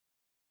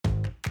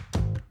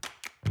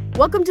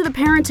Welcome to the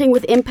Parenting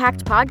with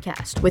Impact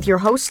podcast with your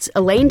hosts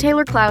Elaine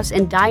Taylor-Klaus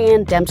and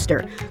Diane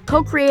Dempster,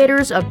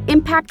 co-creators of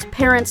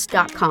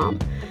ImpactParents.com,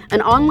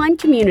 an online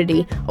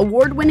community,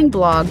 award-winning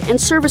blog, and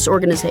service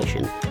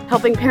organization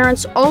helping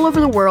parents all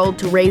over the world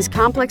to raise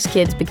complex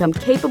kids become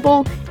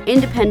capable,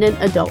 independent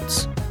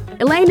adults.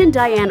 Elaine and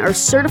Diane are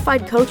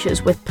certified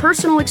coaches with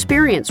personal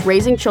experience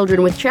raising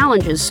children with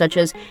challenges such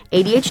as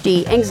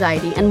ADHD,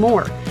 anxiety, and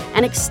more,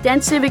 and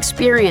extensive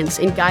experience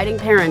in guiding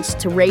parents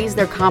to raise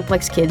their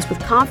complex kids with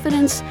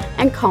confidence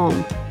and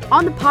calm.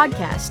 On the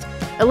podcast,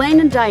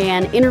 Elaine and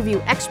Diane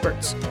interview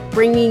experts,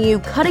 bringing you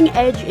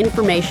cutting-edge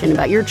information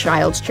about your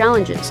child's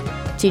challenges,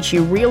 teach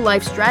you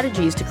real-life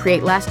strategies to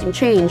create lasting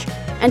change,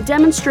 and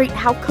demonstrate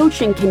how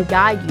coaching can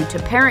guide you to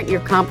parent your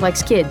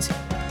complex kids,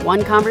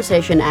 one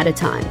conversation at a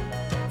time.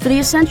 For the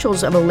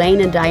essentials of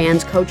Elaine and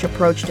Diane's coach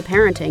approach to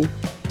parenting,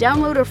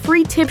 download a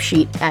free tip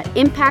sheet at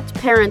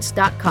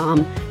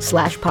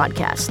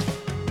impactparents.com/podcast.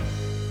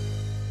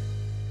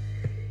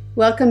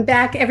 Welcome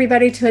back,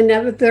 everybody, to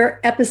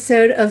another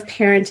episode of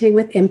Parenting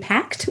with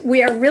Impact.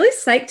 We are really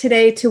psyched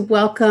today to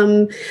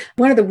welcome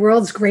one of the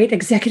world's great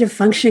executive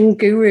function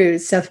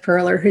gurus, Seth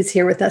Perler, who's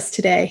here with us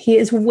today. He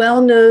is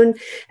well known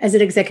as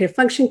an executive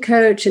function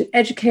coach, an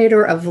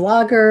educator, a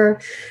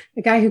vlogger,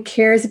 a guy who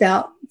cares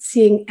about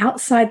seeing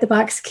outside the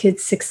box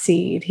kids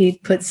succeed.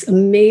 He puts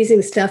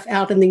amazing stuff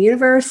out in the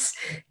universe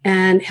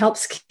and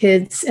helps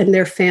kids and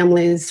their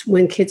families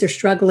when kids are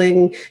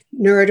struggling,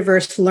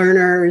 neurodiverse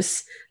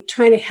learners,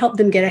 trying to help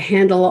them get a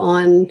handle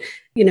on,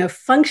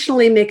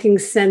 functionally making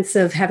sense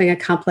of having a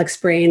complex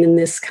brain in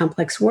this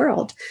complex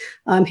world.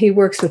 He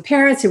works with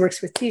parents, he works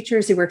with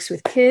teachers, he works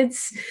with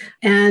kids,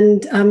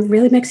 and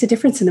really makes a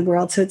difference in the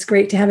world. So it's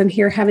great to have him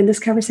here having this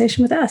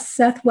conversation with us.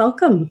 Seth,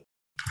 welcome.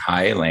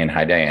 Hi, Elaine.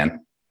 Hi, Diane.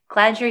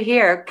 Glad you're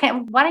here.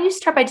 Why don't you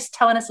start by just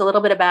telling us a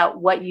little bit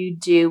about what you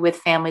do with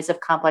families of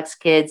complex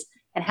kids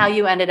and how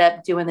you ended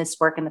up doing this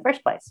work in the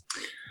first place?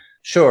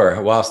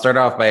 Sure. Well, I'll start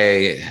off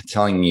by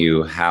telling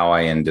you how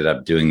I ended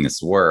up doing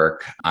this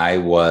work. I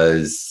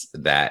was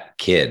that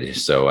kid.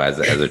 So as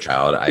a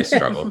child, I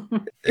struggled.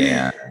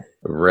 And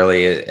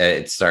really,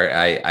 it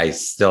started. I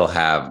still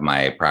have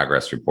my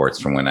progress reports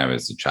from when I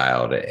was a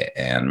child,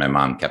 and my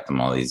mom kept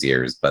them all these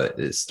years.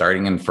 But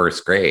starting in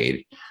first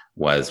grade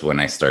was when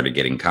I started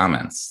getting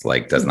comments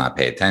like does not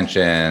pay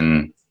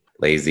attention,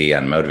 lazy,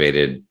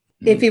 unmotivated.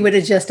 If he would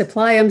have just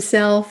apply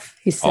himself,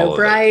 he's so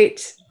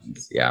bright.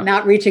 Yeah.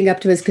 Not reaching up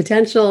to his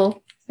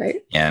potential.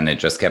 Right. And it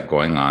just kept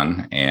going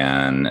on.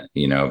 And,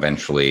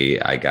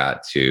 eventually I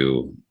got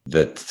to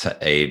the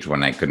age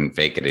when I couldn't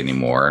fake it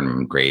anymore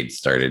and grades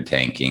started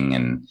tanking.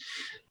 And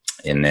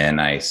then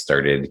I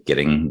started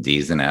getting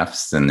D's and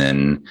F's. And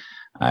then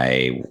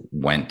I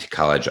went to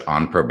college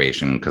on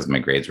probation because my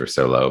grades were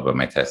so low, but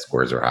my test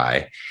scores were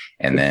high.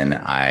 And then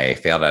I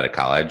failed out of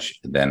college.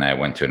 Then I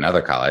went to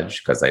another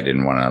college because I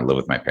didn't want to live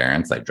with my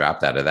parents. I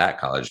dropped out of that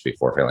college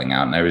before failing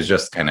out. And I was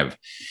just kind of,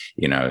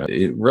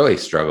 really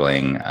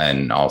struggling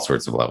on all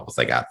sorts of levels.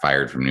 I got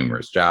fired from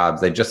numerous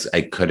jobs.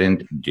 I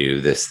couldn't do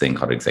this thing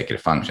called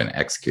executive function,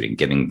 executing,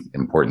 getting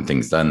important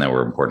things done that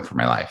were important for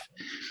my life.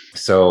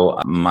 So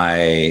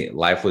my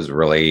life was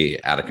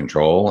really out of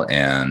control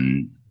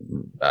and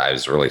I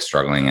was really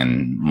struggling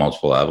in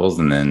multiple levels.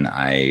 And then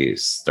I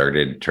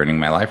started turning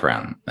my life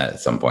around at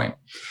some point.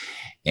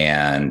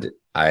 And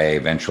I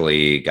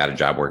eventually got a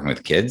job working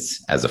with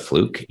kids as a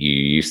fluke. You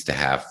used to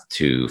have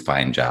to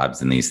find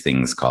jobs in these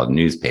things called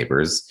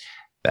newspapers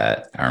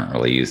that aren't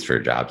really used for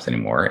jobs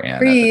anymore.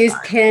 And you use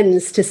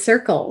pens to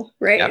circle,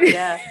 right? Yep.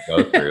 Yeah.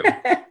 Go through.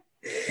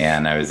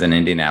 And I was in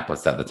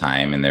Indianapolis at the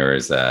time, and there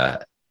was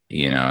a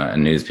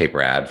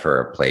newspaper ad for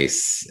a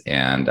place.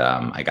 And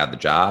I got the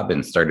job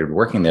and started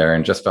working there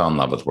and just fell in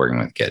love with working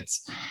with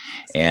kids.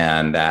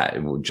 And that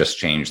just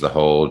changed the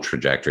whole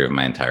trajectory of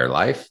my entire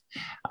life.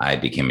 I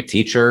became a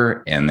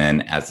teacher. And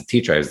then as a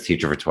teacher, I was a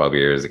teacher for 12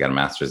 years. I got a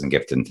master's in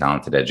gifted and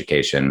talented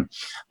education.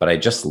 But I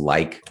just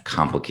like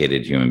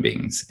complicated human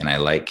beings. And I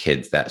like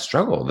kids that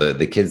struggle,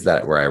 the kids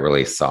where I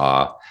really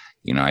saw,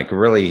 I could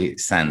really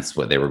sense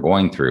what they were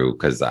going through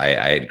because I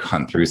had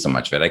gone through so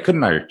much of it. I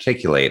couldn't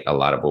articulate a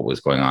lot of what was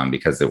going on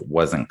because it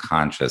wasn't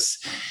conscious.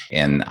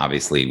 And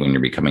obviously, when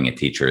you're becoming a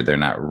teacher, they're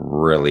not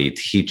really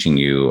teaching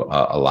you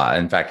a lot.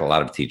 In fact, a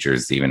lot of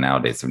teachers, even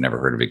nowadays, have never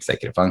heard of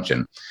executive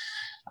function.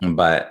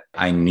 But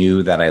I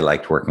knew that I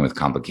liked working with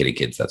complicated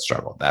kids that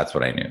struggle. That's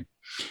what I knew.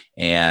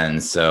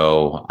 And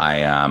so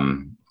I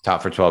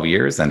taught for 12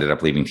 years, ended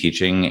up leaving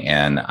teaching.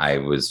 And I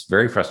was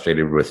very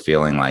frustrated with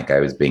feeling like I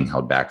was being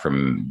held back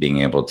from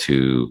being able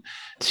to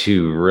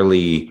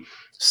really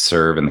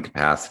serve in the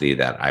capacity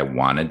that I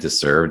wanted to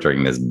serve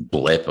during this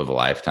blip of a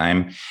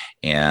lifetime.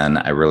 And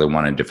I really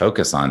wanted to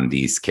focus on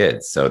these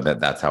kids. So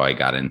that's how I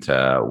got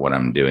into what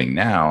I'm doing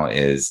now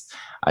is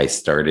I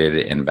started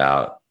in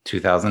about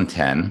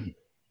 2010,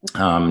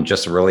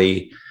 just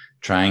really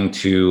trying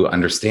to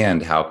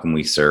understand how can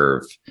we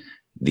serve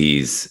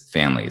these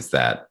families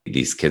that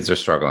these kids are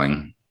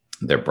struggling.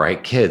 they're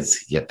bright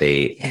kids, yet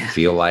they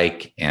feel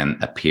like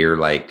and appear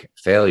like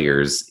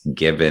failures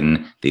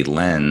given the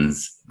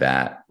lens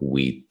that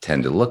we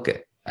tend to look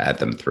at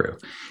them through.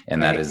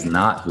 And that is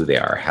not who they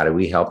are. How do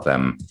we help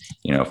them,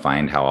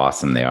 find how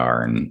awesome they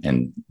are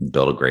and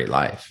build a great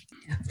life?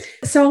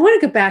 So I want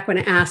to go back when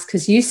I asked,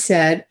 because you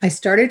said I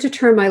started to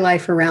turn my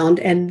life around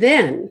and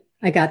then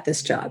I got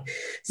this job.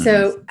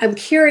 So I'm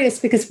curious,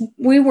 because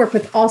we work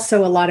with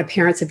also a lot of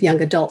parents of young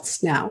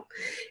adults now.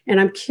 And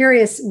I'm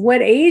curious,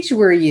 what age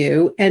were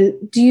you? And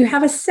do you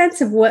have a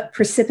sense of what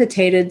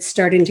precipitated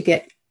starting to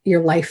get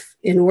your life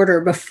in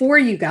order before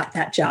you got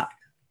that job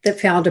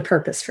that found a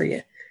purpose for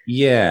you?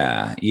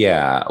 Yeah.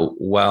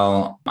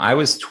 Well, I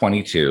was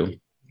 22.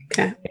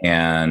 Okay.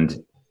 And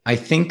I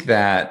think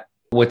that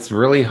what's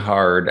really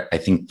hard, I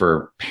think,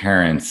 for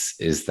parents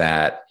is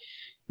that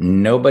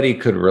nobody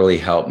could really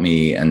help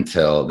me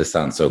until, this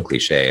sounds so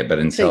cliche, but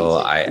until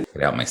I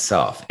could help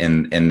myself.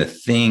 And the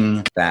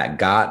thing that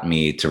got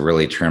me to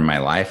really turn my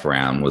life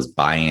around was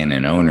buy-in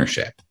and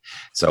ownership.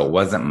 So it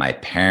wasn't my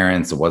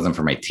parents, it wasn't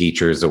for my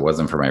teachers, it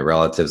wasn't for my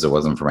relatives, it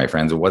wasn't for my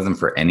friends, it wasn't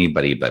for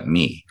anybody but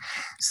me.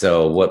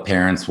 So what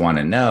parents want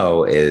to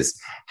know is,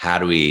 how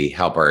do we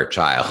help our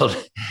child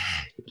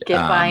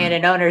get buy-in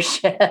and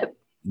ownership?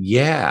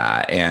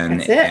 Yeah.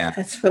 And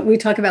that's what we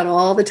talk about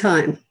all the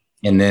time.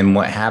 And then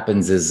what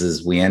happens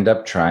is we end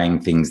up trying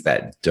things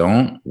that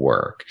don't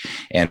work.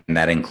 And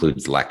that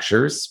includes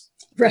lectures,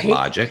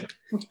 logic,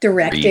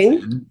 directing,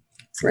 reason,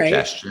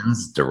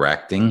 suggestions,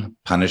 directing,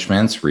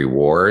 punishments,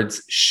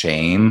 rewards,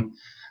 shame,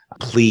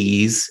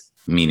 pleas,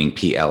 meaning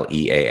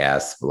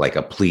PLEAS, like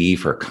a plea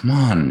for, come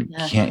on,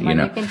 you can do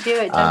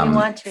it. Don't you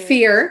want to?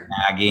 Fear,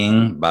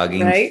 nagging,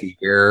 bugging,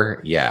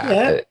 fear.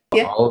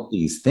 All of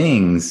these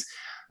things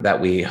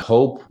that we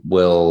hope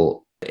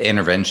will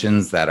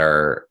interventions that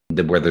are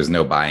where there's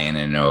no buy-in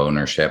and no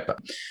ownership.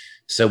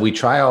 So we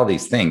try all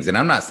these things. And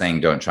I'm not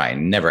saying don't try,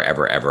 never,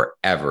 ever, ever,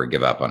 ever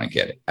give up on a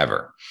kid,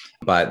 ever.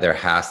 But there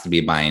has to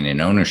be buy-in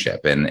and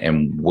ownership.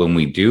 And when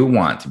we do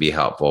want to be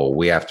helpful,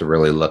 we have to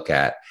really look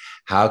at,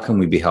 how can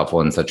we be helpful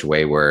in such a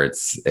way where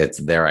it's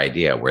their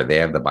idea, where they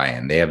have the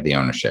buy-in, they have the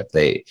ownership,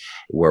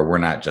 where we're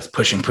not just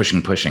pushing,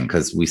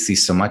 because we see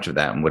so much of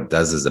that. And what it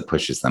does is it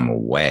pushes them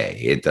away.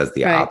 It does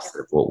the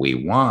opposite of what we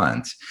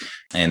want.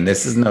 And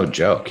this is no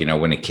joke.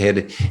 When a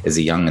kid is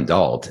a young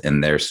adult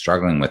and they're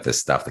struggling with this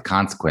stuff, the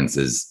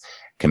consequences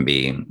can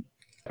be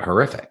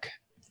horrific.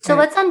 So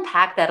let's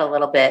unpack that a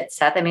little bit,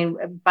 Seth. I mean,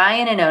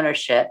 buy-in and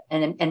ownership,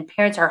 and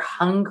parents are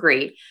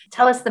hungry.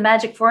 Tell us the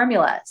magic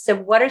formula. So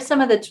what are some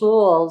of the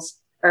tools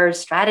or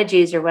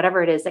strategies or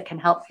whatever it is that can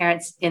help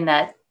parents in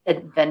that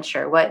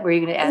adventure? What were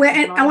you going to ask?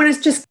 Well, I want to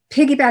just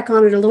piggyback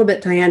on it a little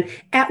bit, Diane,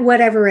 at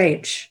whatever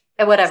age.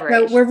 At whatever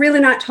age. We're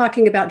really not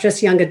talking about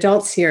just young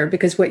adults here,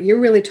 because what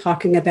you're really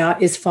talking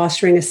about is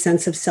fostering a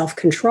sense of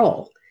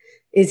self-control,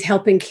 is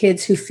helping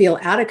kids who feel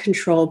out of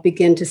control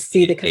begin to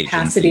see the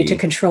capacity to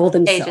control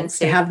themselves,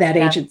 to have that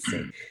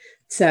agency.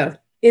 So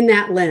in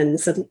that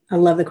lens, I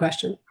love the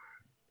question.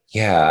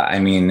 Yeah. I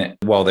mean,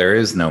 well, there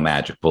is no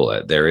magic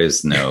bullet. There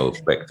is no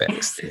quick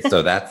fix.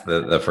 So that's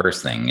the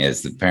first thing,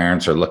 is the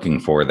parents are looking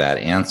for that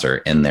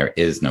answer, and there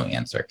is no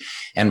answer.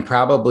 And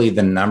probably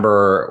the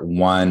number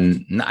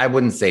one, I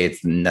wouldn't say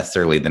it's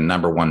necessarily the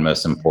number one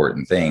most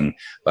important thing,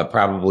 but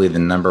probably the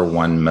number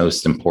one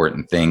most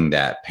important thing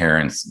that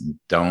parents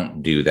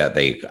don't do, that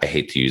I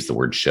hate to use the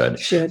word should,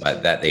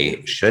 but that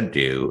they should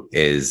do,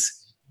 is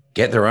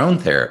get their own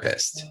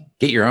therapist.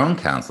 Get your own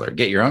counselor,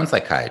 get your own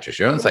psychiatrist,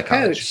 your own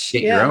psychologist,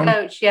 get your own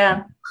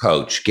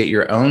coach, get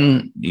your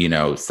own,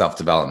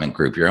 self-development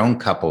group, your own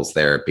couples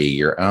therapy,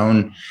 your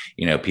own,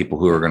 people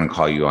who are going to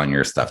call you on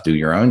your stuff, do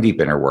your own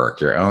deep inner work,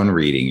 your own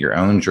reading, your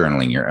own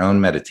journaling, your own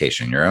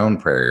meditation, your own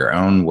prayer, your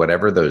own,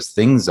 whatever those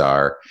things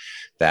are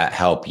that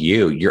help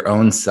you, your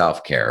own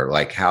self-care.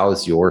 Like,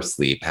 how's your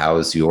sleep?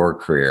 How's your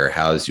career?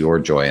 How's your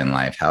joy in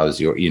life? How's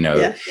your,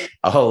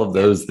 all of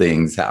those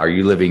things. Are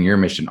you living your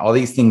mission? All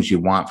these things you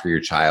want for your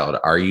child.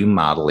 Are you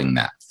modeling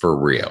that for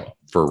real?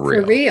 For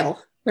real.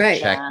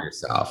 Right. Check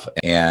yourself.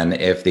 And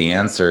if the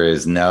answer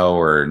is no,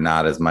 or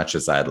not as much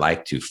as I'd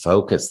like to,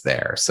 focus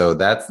there. So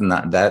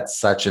that's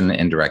such an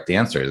indirect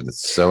answer.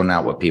 That's so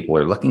not what people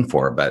are looking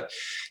for. But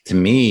to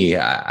me,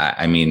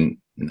 I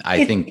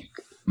think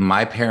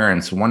my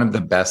parents, one of the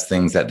best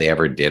things that they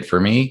ever did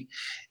for me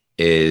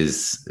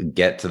is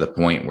get to the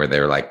point where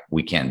they're like,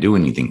 we can't do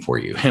anything for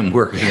you, and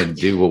we're going to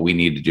do what we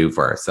need to do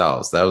for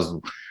ourselves. That was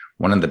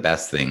one of the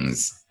best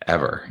things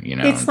ever,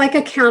 It's like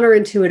a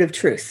counterintuitive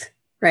truth,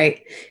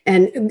 right?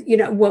 And,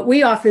 what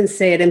we often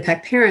say at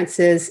Impact Parents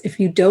is, if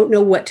you don't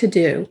know what to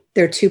do,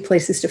 there are two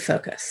places to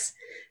focus.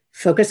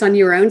 Focus on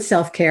your own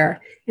self-care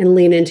and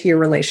lean into your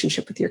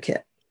relationship with your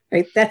kid,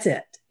 right? That's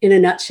it, in a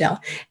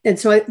nutshell. And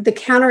so the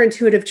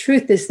counterintuitive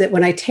truth is that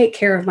when I take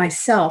care of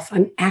myself,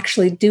 I'm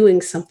actually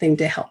doing something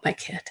to help my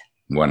kid.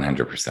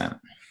 100%.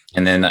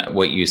 And then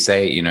what you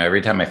say,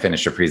 every time I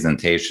finish a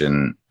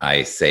presentation,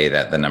 I say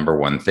that the number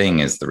one thing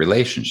is the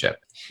relationship.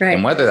 Right.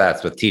 And whether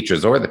that's with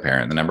teachers or the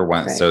parent, the number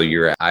one. Right. So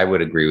I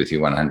would agree with you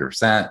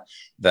 100%.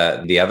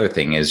 The other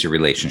thing is your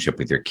relationship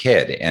with your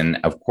kid. And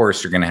of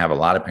course, you're going to have a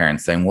lot of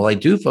parents saying, well, I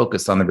do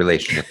focus on the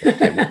relationship with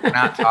the kid. We're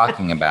not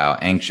talking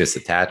about anxious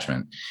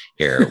attachment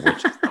here,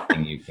 which is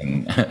something you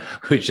can,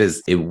 which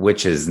is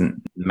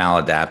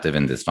maladaptive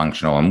and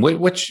dysfunctional. And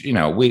which,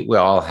 we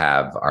all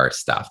have our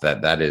stuff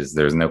that is,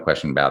 there's no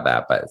question about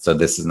that. But so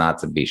this is not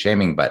to be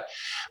shaming, but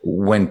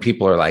when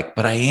people are like,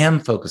 but I am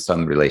focused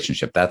on the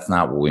relationship, that's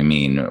not what we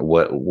mean.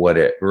 What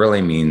it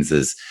really means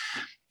is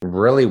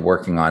really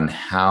working on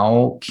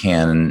how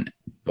can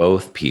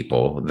both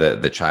people,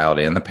 the child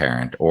and the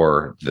parent,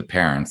 or the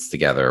parents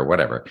together or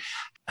whatever,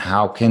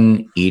 how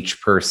can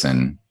each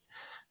person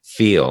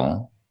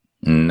feel,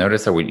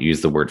 notice I would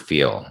use the word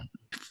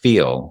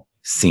feel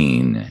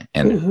seen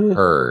and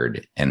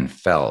heard and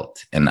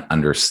felt and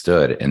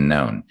understood and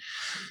known.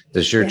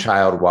 Does your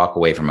child walk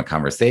away from a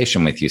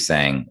conversation with you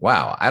saying,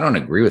 wow, I don't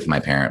agree with my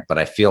parent, but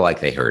I feel like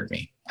they heard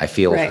me. I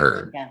feel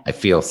heard. Yeah. I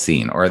feel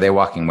seen. Or are they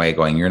walking away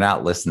going, you're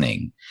not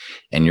listening?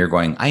 And you're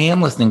going, I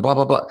am listening, blah,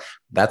 blah, blah.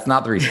 That's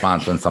not the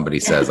response when somebody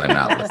says, I'm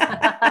not listening.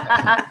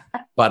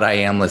 But I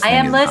am listening. I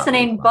am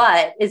listening,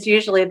 but is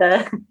usually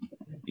the...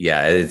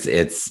 Yeah,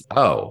 it's,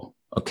 oh,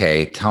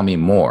 okay, tell me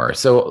more.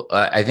 So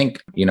I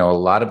think, a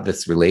lot of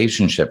this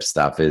relationship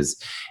stuff is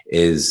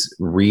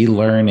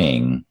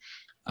relearning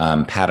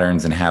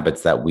patterns and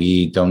habits that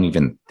we don't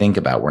even think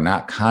about, we're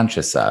not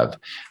conscious of.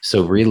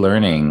 So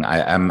relearning,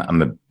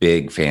 I'm a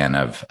big fan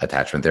of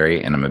attachment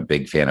theory, and I'm a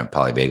big fan of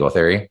polyvagal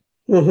theory.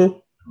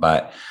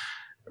 But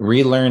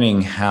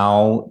relearning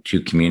how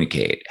to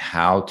communicate,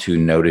 how to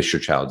notice your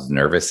child's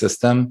nervous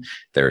system,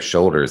 their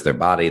shoulders, their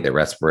body, their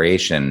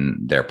respiration,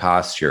 their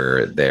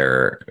posture,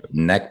 their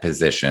neck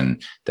position,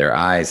 their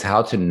eyes,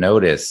 how to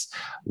notice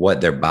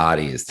what their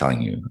body is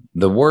telling you.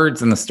 The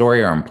words in the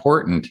story are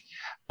important,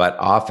 but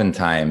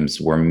oftentimes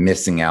we're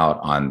missing out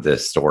on the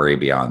story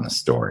beyond the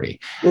story.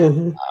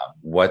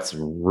 What's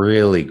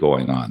really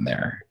going on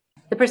there?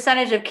 The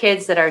percentage of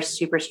kids that are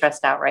super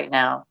stressed out right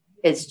now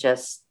is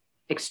just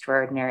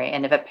extraordinary.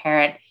 And if a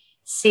parent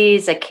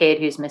sees a kid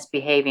who's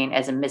misbehaving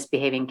as a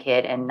misbehaving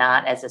kid and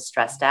not as a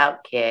stressed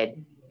out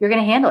kid, you're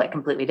going to handle it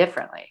completely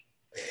differently.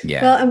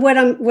 Yeah. Well,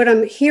 and what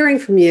I'm hearing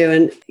from you,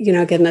 and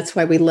again, that's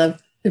why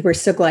we're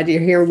so glad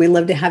you're here. We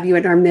love to have you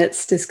in our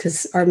midst, is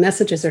because our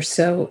messages are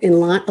so in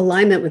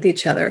alignment with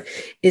each other,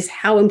 is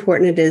how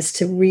important it is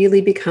to really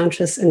be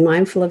conscious and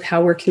mindful of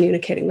how we're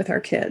communicating with our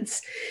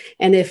kids.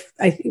 And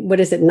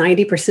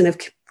 90% of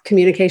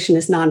communication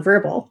is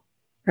nonverbal,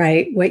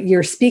 right? What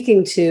you're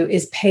speaking to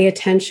is pay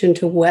attention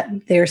to what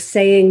they're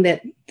saying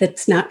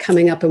that's not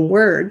coming up in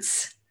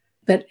words.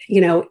 But,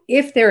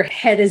 if their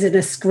head is in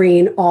a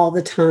screen all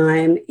the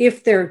time,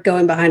 if they're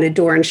going behind a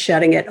door and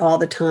shutting it all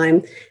the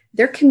time,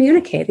 they're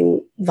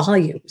communicating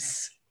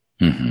volumes.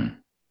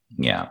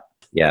 Yeah.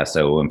 Yeah.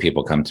 So when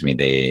people come to me,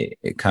 they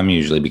come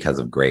usually because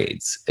of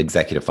grades,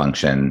 executive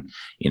function,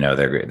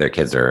 their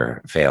kids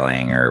are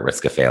failing or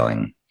risk of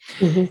failing.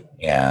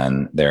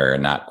 And they're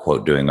not,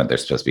 quote, doing what they're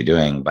supposed to be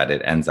doing, but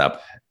it ends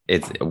up,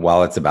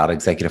 while it's about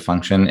executive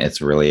function,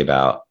 it's really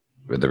about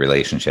the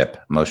relationship,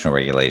 emotional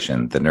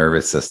regulation, the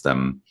nervous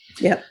system,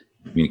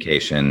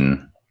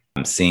 communication,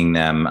 seeing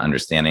them,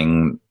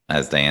 understanding,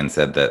 as Diane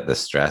said, the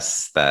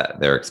stress that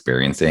they're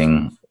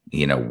experiencing,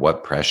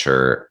 what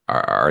pressure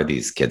are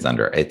these kids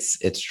under?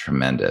 It's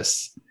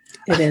tremendous.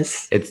 It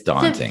is. It's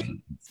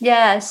daunting.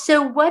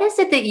 So what is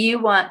it that you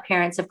want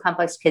parents of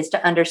complex kids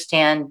to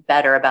understand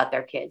better about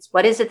their kids?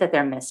 What is it that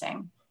they're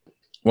missing?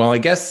 Well, I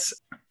guess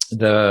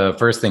the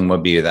first thing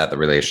would be that the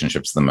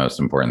relationship's the most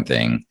important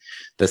thing.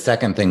 The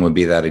second thing would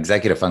be that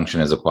executive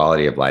function is a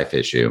quality of life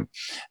issue.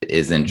 It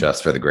isn't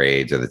just for the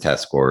grades or the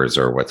test scores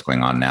or what's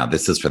going on now.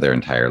 This is for their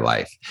entire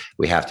life.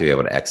 We have to be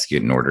able to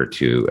execute in order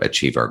to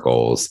achieve our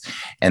goals.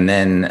 And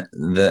then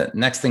the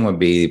next thing would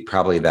be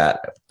probably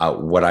that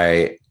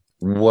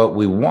what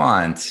we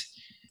want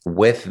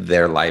with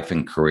their life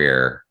and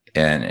career.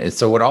 And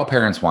so what all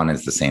parents want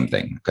is the same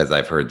thing, because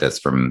I've heard this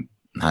from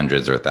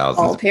hundreds or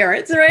thousands. All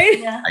parents, right?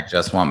 Yeah. I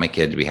just want my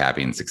kid to be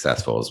happy and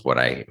successful is what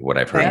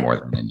I've heard more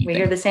than anything. We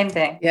hear the same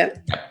thing.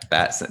 Yep.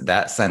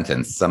 That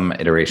sentence, some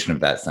iteration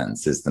of that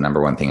sentence, is the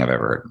number one thing I've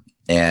ever heard.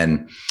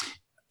 And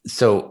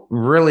so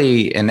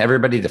really, and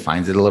everybody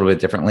defines it a little bit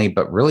differently,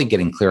 but really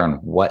getting clear on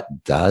what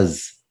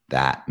does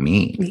that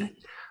mean?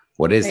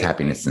 What is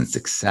happiness and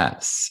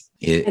success?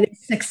 And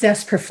is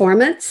success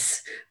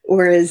performance,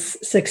 or is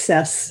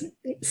success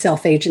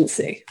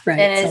self-agency, right?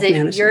 And is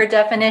it your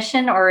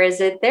definition, or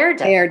is it their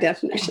definition? Their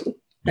definition.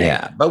 Right?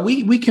 Yeah, but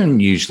we can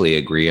usually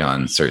agree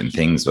on certain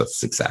things with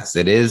success.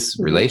 It is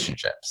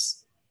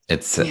relationships.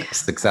 It's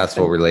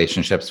successful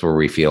relationships where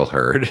we feel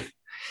heard.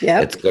 Yeah,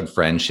 it's good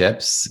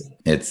friendships.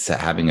 It's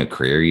having a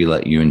career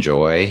you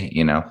enjoy.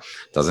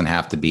 Doesn't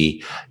have to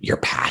be your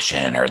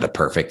passion or the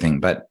perfect thing,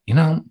 but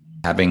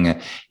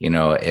Having,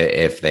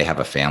 if they have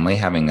a family,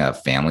 having a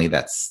family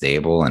that's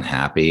stable and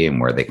happy and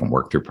where they can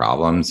work through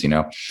problems,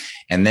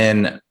 and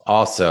then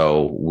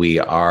also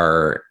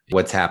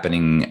what's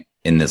happening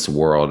in this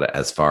world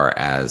as far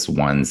as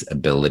one's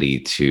ability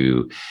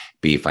to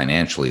be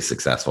financially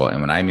successful.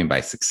 And what I mean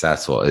by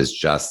successful is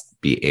just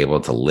be able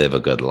to live a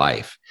good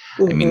life.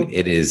 I mean,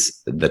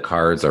 the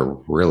cards are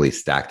really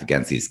stacked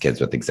against these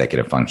kids with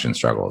executive function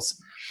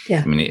struggles.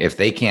 Yeah. I mean, if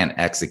they can't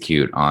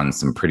execute on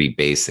some pretty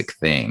basic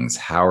things,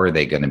 how are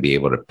they going to be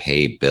able to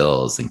pay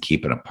bills and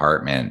keep an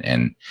apartment?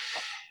 And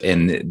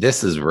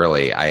this is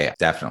really, I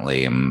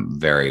definitely am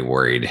very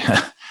worried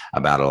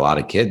about a lot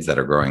of kids that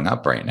are growing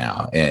up right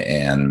now.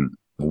 And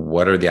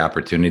what are the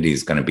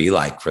opportunities going to be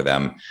like for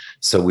them?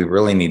 So we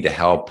really need to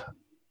help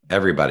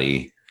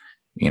everybody,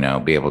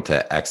 be able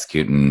to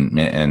execute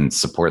and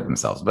support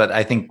themselves. But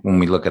I think when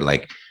we look at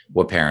like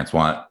what parents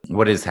want,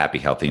 what is happy,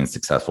 healthy, and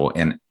successful,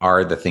 and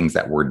are the things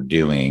that we're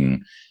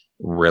doing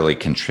really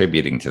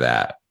contributing to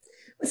that?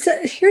 So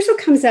here's what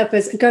comes up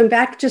is going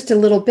back just a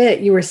little bit.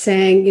 You were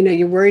saying,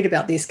 you're worried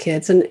about these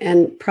kids,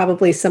 and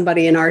probably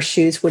somebody in our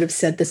shoes would have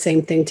said the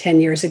same thing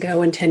 10 years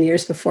ago and 10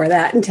 years before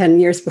that and 10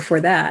 years before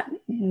that.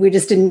 We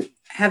just didn't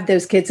have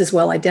those kids as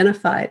well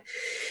identified.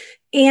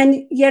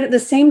 And yet at the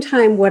same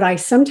time, what I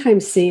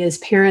sometimes see is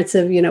parents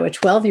of, a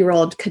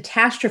 12-year-old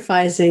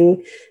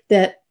catastrophizing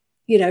that,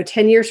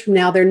 10 years from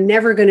now, they're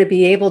never going to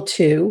be able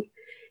to.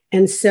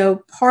 And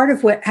so part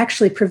of what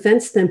actually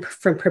prevents them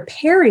from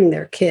preparing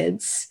their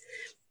kids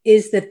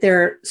is that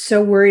they're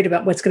so worried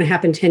about what's going to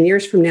happen 10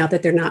 years from now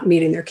that they're not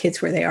meeting their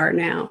kids where they are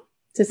now.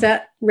 Does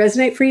that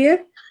resonate for you?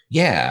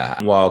 Yeah.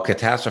 Well,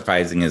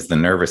 catastrophizing is the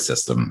nervous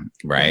system,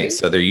 right? Mm-hmm.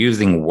 So they're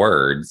using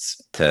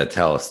words to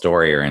tell a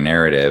story or a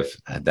narrative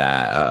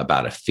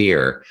about a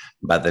fear,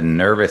 but the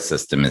nervous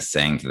system is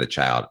saying to the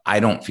child, I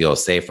don't feel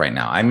safe right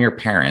now. I'm your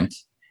parent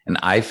and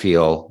I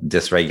feel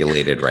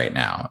dysregulated right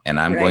now.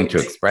 And I'm going to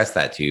express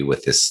that to you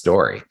with this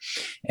story.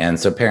 And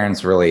so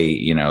parents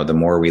really, the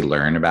more we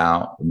learn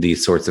about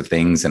these sorts of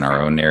things in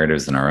our own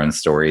narratives and our own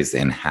stories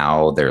and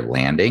how they're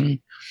landing,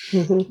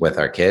 with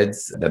our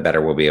kids, the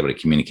better we'll be able to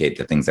communicate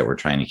the things that we're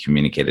trying to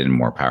communicate in a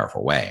more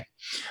powerful way.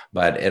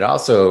 But it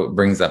also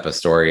brings up a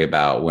story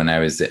about when I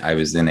was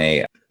in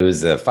it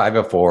was a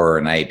 504 or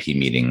an IEP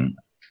meeting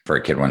for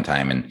a kid one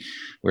time. And we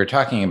were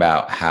talking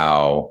about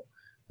how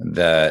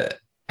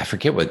I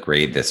forget what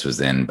grade this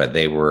was in, but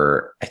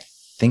I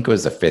think it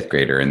was a 5th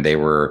grader, and they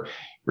were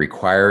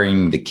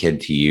requiring the kid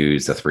to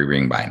use a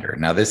 3-ring binder.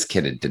 Now, this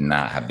kid did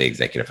not have the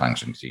executive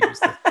function to use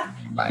the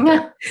 3-ring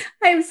binder.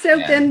 I've so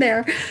been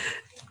there.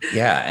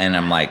 Yeah. And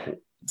I'm like,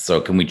 so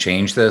can we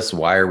change this?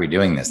 Why are we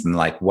doing this? And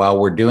like, well,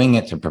 we're doing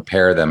it to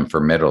prepare them for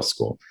middle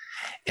school.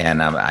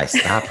 And I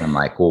stopped and I'm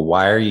like, well,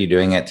 why are you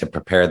doing it to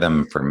prepare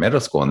them for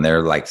middle school? And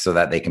they're like, so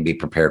that they can be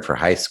prepared for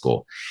high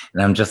school.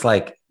 And I'm just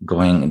like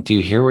going, do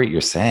you hear what you're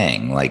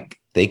saying? Like,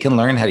 they can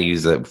learn how to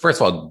use it.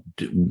 First of all,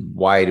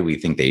 why do we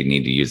think they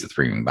need to use a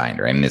 3-ring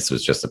binder? And this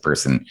was just a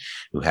person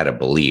who had a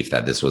belief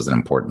that this was an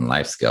important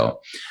life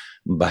skill.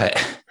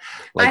 But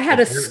I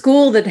had a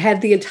school that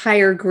had the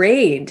entire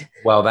grade.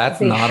 Well,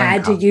 they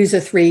had to use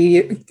a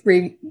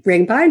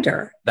 3-ring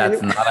binder.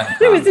 That's not uncommon.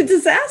 It was a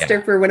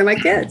disaster for one of my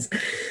kids.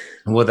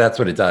 Well, that's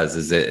what it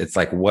does. It's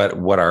like,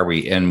 what are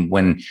we? And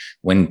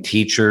when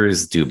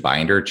teachers do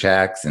binder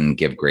checks and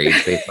give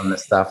grades based on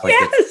this stuff, like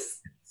it's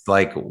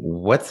like,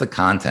 what's the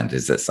content?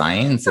 Is it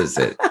science? Is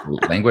it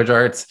language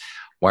arts?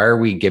 Why are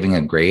we giving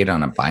a grade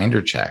on a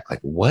binder check?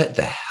 Like, what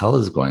the hell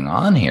is going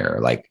on here?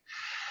 Like,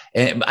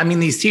 I mean,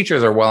 these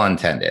teachers are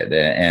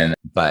well-intended,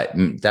 but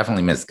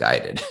definitely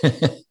misguided.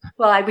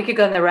 Well, we could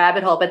go in the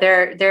rabbit hole, but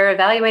they're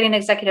evaluating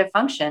executive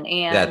function,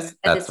 and at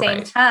the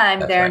same time,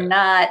 they're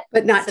not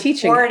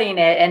supporting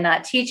it and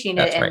not teaching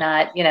it, and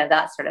not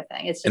that sort of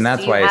thing. It's just, and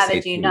that's why you have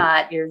it, do you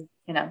not? You're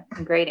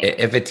grading.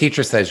 If a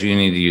teacher says you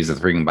need to use a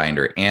 3-ring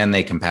binder and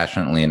they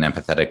compassionately and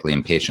empathetically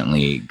and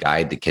patiently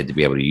guide the kid to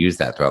be able to use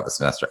that throughout the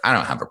semester, I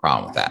don't have a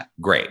problem with that.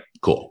 Great,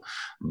 cool.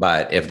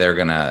 But if they're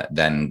going to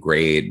then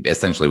grade,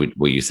 essentially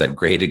what you said,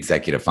 grade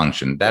executive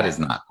function, that is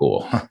not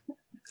cool.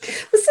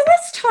 So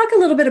let's talk a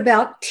little bit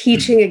about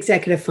teaching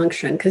executive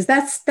function, because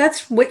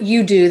that's what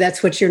you do.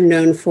 That's what you're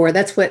known for.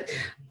 That's what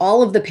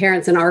all of the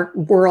parents in our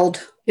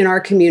world, in our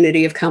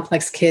community of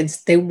complex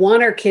kids, they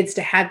want our kids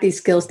to have these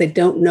skills. They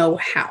don't know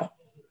how.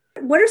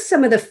 What are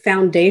some of the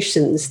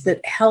foundations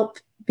that help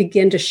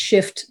begin to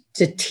shift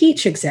to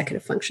teach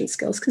executive function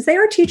skills? Because they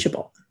are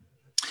teachable.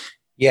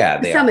 Yeah,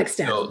 to some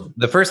extent. So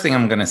the first thing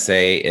I'm going to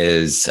say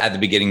is, at the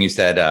beginning, you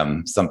said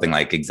something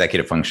like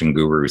executive function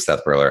guru,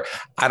 Seth Perler.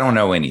 I don't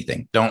know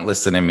anything. Don't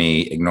listen to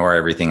me. Ignore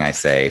everything I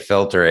say.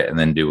 Filter it and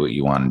then do what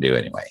you want to do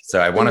anyway. So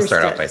I want to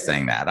start off by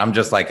saying that. I'm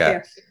just like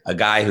a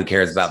guy who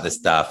cares about this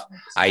stuff.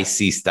 I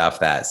see stuff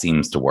that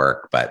seems to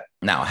work. But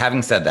now,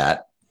 having said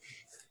that,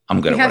 I'm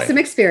good at it. You have some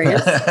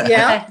experience.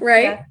 Yeah,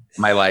 right. Yeah.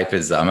 My life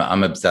is,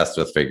 I'm obsessed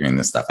with figuring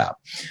this stuff out,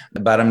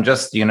 but I'm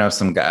just,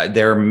 some guy,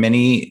 there are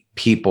many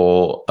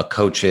people,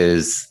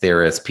 coaches,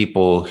 theorists,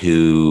 people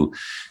who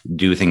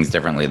do things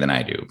differently than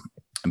I do,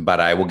 but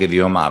I will give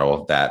you a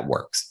model that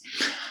works.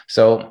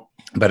 So,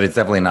 but it's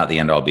definitely not the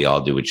end all be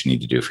all. Do what you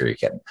need to do for your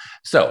kid.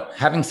 So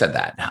having said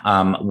that,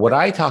 what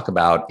I talk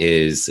about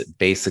is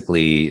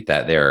basically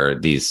that there are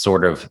these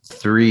sort of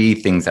three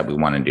things that we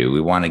want to do.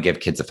 We want to give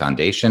kids a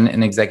foundation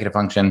in executive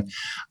function.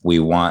 We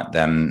want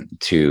them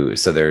to,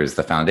 so there's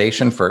the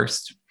foundation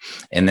first,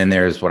 and then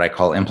there's what I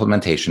call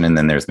implementation, and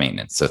then there's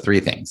maintenance. So three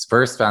things: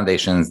 first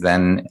foundations,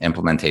 then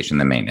implementation,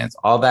 then maintenance.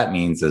 All that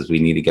means is we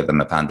need to give them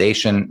a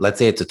foundation. Let's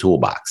say it's a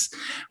toolbox.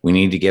 We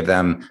need to give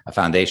them a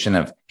foundation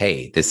of,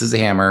 hey, this is a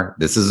hammer,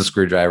 this is a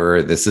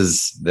screwdriver, this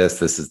is this,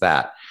 this is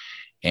that.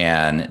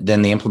 And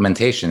then the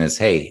implementation is,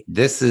 hey,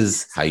 this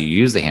is how you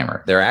use the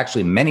hammer. There are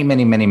actually many,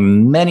 many, many,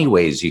 many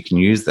ways you can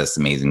use this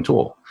amazing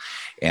tool.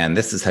 And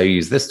this is how you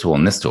use this tool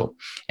and this tool.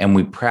 And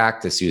we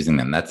practice using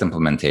them. That's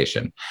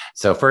implementation.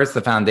 So first, the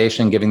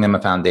foundation, giving them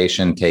a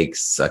foundation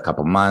takes a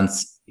couple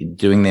months.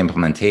 Doing the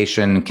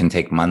implementation can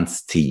take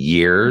months to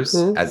years,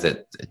 as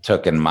it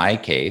took in my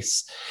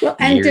case. Well,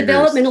 and years.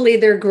 Developmentally,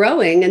 they're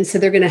growing. And so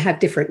they're going to have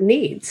different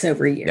needs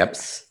over years. Yep.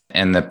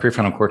 And the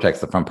prefrontal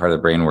cortex, the front part of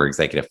the brain where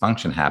executive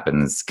function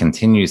happens,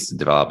 continues to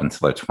develop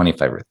until they're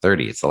 25 or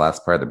 30. It's the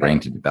last part of the brain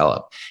to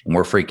develop. And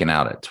we're freaking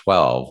out at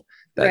 12.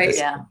 Right.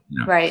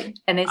 Right.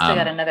 And they still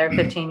got another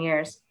 15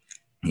 years.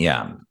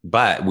 Yeah.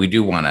 But we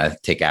do want to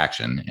take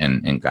action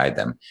and guide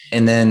them.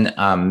 And then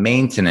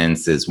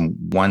maintenance is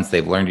once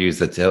they've learned to use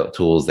the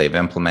tools, they've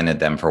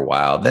implemented them for a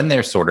while, then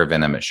they're sort of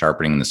in a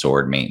sharpening the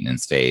sword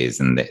maintenance phase.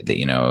 And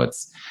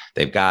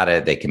they've got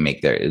it. They can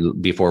make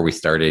before we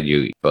started,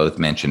 you both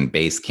mentioned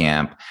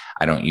Basecamp.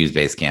 I don't use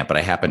Basecamp, but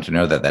I happen to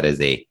know that is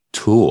a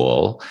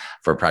tool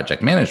for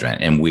project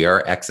management. And we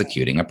are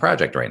executing a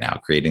project right now.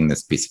 Creating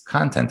this piece of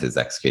content is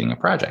executing a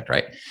project,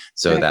 right?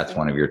 So that's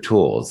one of your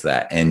tools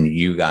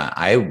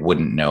I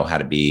wouldn't know how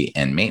to be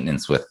in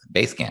maintenance with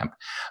Basecamp,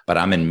 but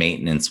I'm in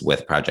maintenance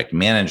with project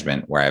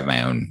management where I have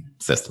my own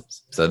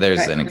systems. So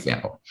there's an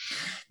example.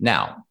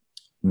 Now,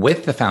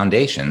 with the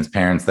foundations,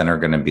 parents then are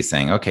going to be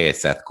saying, okay,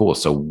 Seth, cool.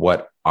 So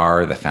what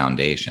are the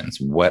foundations?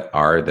 What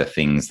are the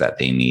things that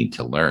they need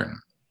to learn?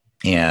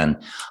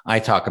 And I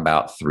talk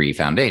about three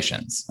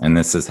foundations, and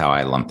this is how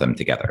I lump them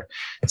together: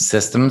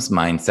 systems,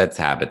 mindsets,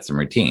 habits, and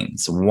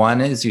routines.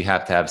 One is you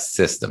have to have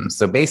systems.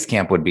 So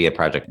Basecamp would be a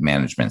project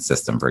management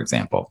system, for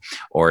example,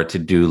 or a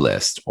to-do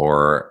list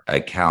or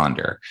a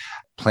calendar.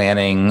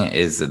 Planning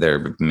there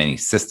are many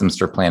systems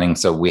for planning.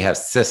 So we have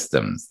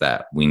systems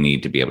that we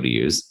need to be able to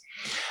use.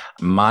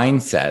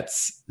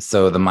 Mindsets.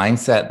 So the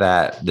mindset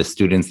that the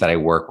students that I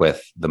work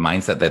with, the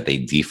mindset that they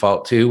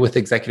default to with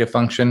executive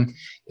function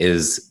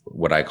is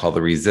what I call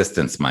the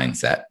resistance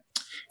mindset.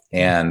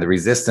 And the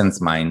resistance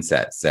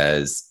mindset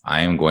says,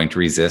 I am going to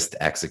resist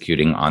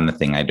executing on the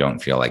thing I don't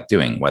feel like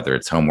doing, whether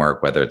it's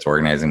homework, whether it's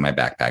organizing my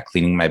backpack,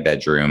 cleaning my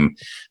bedroom,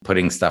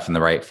 putting stuff in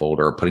the right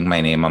folder, putting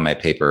my name on my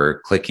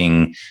paper,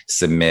 clicking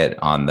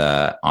submit on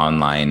the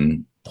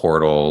online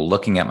portal,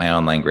 looking at my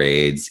online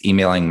grades,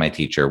 emailing my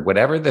teacher,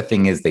 whatever the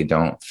thing is they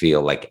don't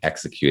feel like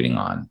executing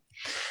on,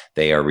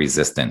 they are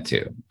resistant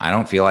to. I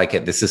don't feel like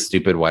it. This is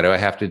stupid. Why do I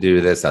have to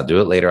do this? I'll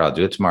do it later. I'll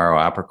do it tomorrow.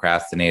 I'll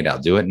procrastinate. I'll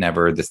do it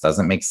never. This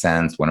doesn't make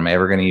sense. When am I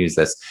ever going to use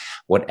this?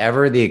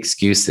 Whatever the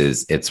excuse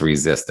is, it's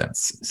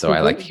resistance. So I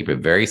like to keep it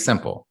very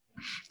simple.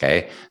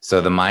 Okay. So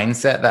the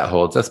mindset that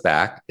holds us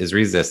back is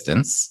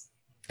resistance.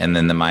 And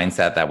then the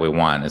mindset that we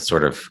want is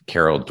sort of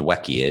Carol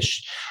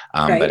Dweck-ish,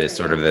 but it's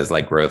sort of this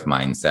like growth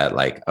mindset,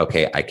 like,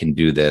 okay, I can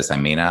do this. I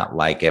may not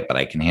like it, but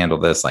I can handle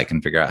this. I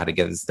can figure out how to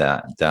get this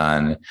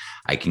done.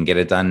 I can get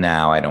it done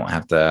now. I don't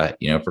have to,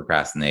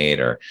 procrastinate.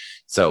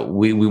 So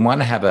we want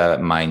to have a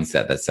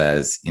mindset that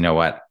says, you know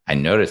what, I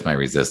notice my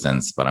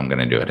resistance, but I'm going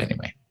to do it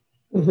anyway.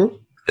 Mm-hmm.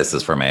 This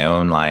is for my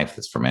own life.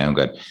 This is for my own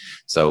good.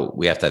 So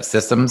we have to have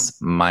systems,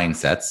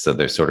 mindsets. So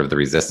there's sort of the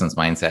resistance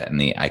mindset and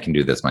the I can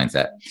do this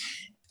mindset.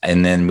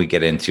 And then we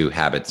get into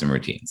habits and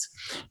routines.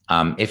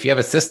 If you have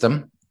a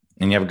system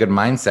and you have a good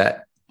mindset,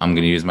 I'm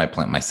going to use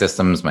my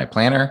systems, my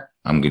planner.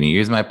 I'm going to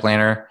use my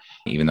planner,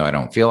 even though I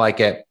don't feel like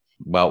it.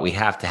 Well, we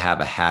have to have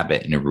a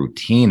habit and a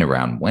routine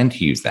around when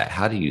to use that,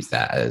 how to use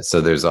that.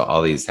 So there's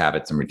all these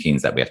habits and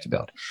routines that we have to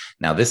build.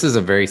 Now, this is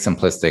a very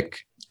simplistic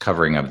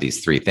covering of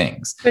these three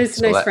things. But it's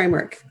a nice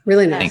framework.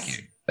 Really nice. Thank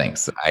you.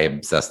 Thanks. I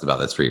obsessed about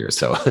this for years.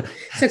 So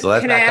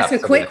can I ask a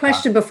quick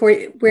question before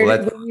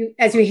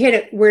as you hit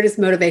it, where does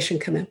motivation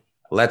come in?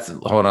 Let's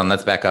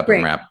back up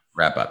and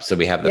wrap up. So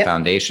we have the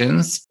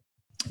foundations,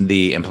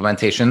 the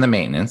implementation, the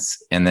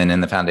maintenance, and then in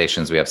the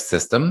foundations, we have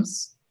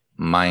systems,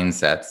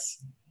 mindsets,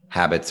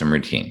 habits, and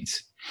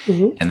routines.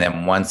 Mm-hmm. And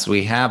then once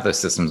we have those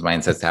systems,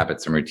 mindsets,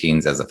 habits, and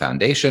routines as a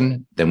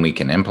foundation, then we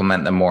can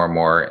implement them more and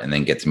more and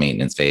then get to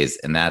maintenance phase.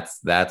 And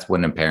that's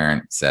when a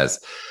parent says,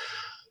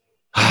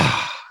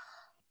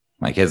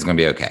 my kid's going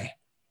to be okay.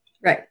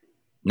 Right.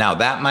 Now,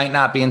 that might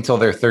not be until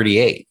they're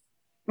 38.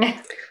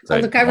 So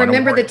look, I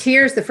remember the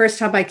tears the first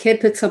time my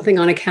kid put something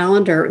on a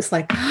calendar. It was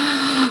like,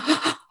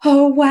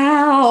 oh,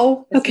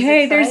 wow.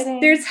 Okay,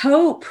 there's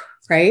hope.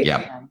 right?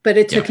 Yeah. But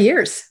it took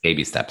years.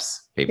 Baby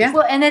steps.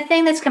 Well, and the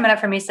thing that's coming up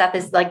for me, Seth,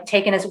 is like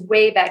taking us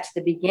way back to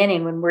the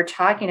beginning when we're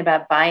talking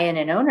about buy-in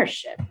and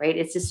ownership, right?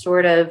 It's this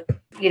sort of,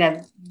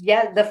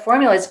 the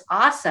formula is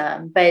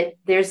awesome, but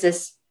there's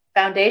this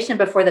foundation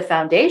before the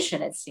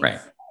foundation, it seems. Right.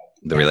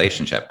 The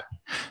relationship.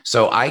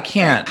 So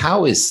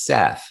how is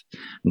Seth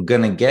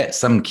going to get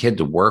some kid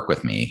to work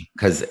with me?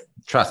 Because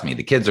trust me,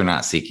 the kids are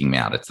not seeking me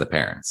out. It's the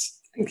parents.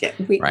 Okay,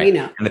 we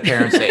know. And the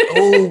parents say,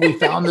 oh, we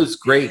found this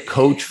great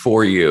coach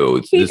for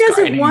you. He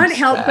doesn't want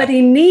help, Seth, but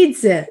he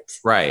needs it.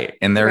 Right.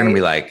 And they're going to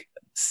be like,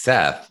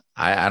 Seth,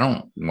 I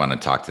don't want to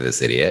talk to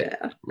this idiot.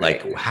 Yeah,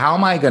 like, how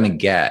am I going to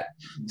get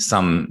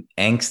some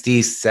angsty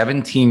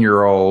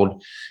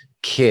 17-year-old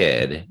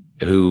kid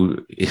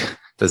who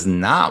does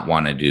not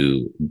want to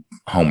do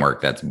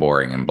homework that's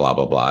boring and blah,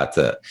 blah, blah.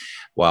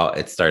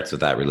 It starts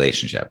with that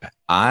relationship.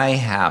 I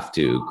have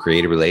to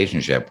create a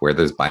relationship where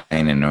there's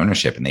buy-in and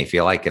ownership and they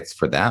feel like it's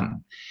for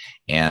them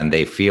and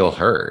they feel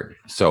heard.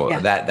 So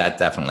that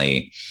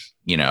definitely,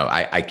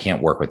 I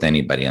can't work with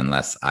anybody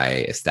unless I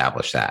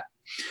establish that.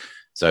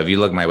 So if you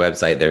look at my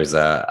website,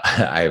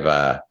 I have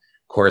a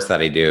course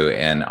that I do.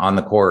 And on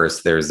the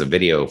course, there's a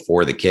video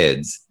for the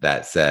kids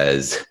that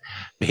says,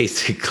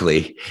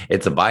 basically,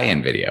 it's a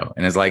buy-in video.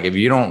 And it's like, if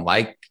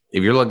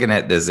you're looking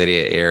at this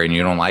idiot here and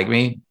you don't like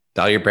me,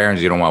 tell your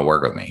parents you don't want to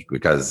work with me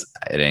because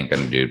it ain't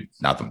going to do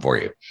nothing for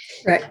you.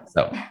 Right.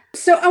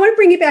 So I want to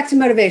bring you back to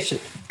motivation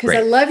because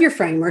I love your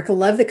framework. I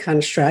love the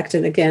construct.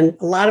 And again,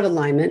 a lot of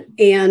alignment.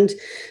 And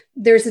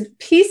there's a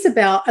piece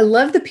I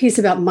love the piece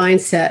about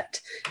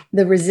mindset,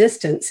 the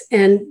resistance.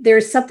 And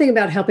there's something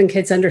about helping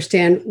kids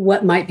understand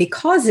what might be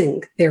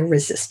causing their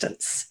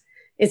resistance.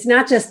 It's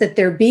not just that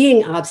they're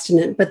being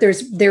obstinate, but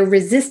they're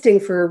resisting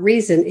for a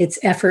reason. It's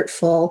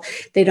effortful.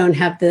 They don't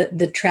have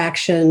the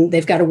traction.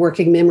 They've got a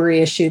working memory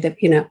issue that,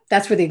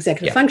 that's where the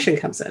executive function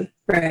comes in,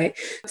 right?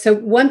 So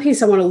one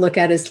piece I want to look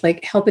at is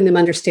like helping them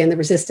understand the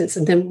resistance.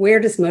 And then where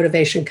does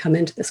motivation come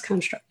into this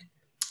construct?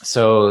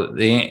 So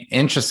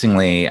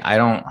interestingly, I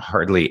don't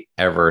hardly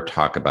ever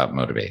talk about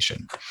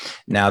motivation.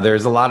 Now,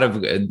 there's a lot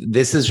of,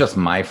 this is just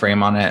my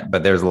frame on it,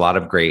 but there's a lot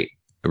of great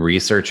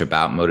research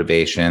about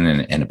motivation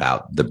and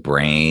about the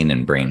brain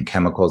and brain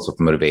chemicals with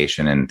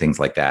motivation and things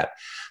like that.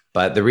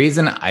 But the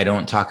reason I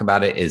don't talk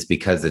about it is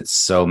because it's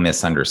so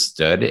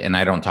misunderstood and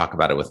I don't talk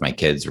about it with my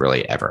kids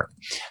really ever.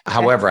 Okay.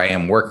 However, I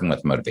am working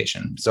with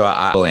motivation. So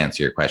I will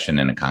answer your question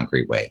in a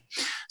concrete way.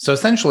 So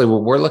essentially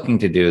what we're looking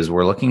to do is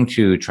we're looking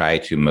to try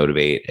to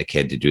motivate a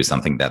kid to do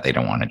something that they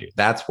don't want to do.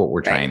 That's what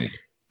we're trying to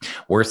do.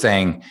 We're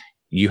saying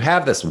you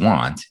have this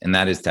want, and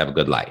that is to have a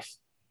good life.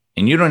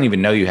 And you don't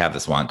even know you have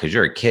this want because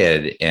you're a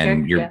kid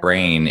and your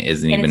brain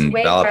isn't even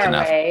developed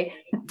enough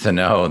to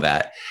know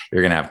that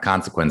you're going to have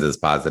consequences,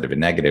 positive and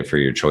negative, for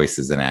your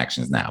choices and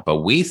actions now. But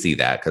we see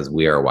that because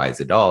we are wise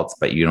adults,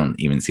 but you don't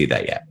even see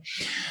that yet.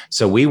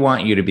 So we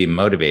want you to be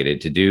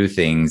motivated to do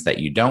things that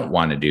you don't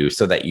want to do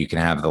so that you can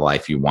have the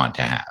life you want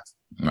to have.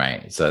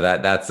 Right. So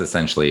that's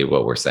essentially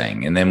what we're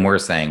saying. And then we're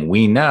saying,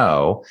 we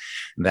know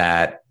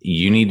that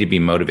you need to be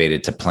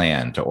motivated to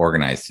plan, to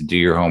organize, to do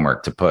your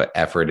homework, to put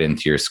effort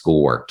into your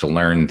schoolwork, to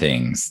learn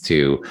things,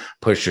 to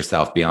push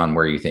yourself beyond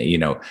where you think,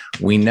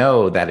 we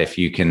know that if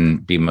you can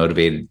be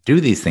motivated to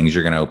do these things,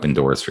 you're going to open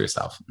doors for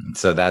yourself.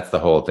 So that's the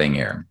whole thing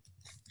here.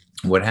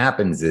 What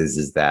happens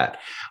is that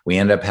we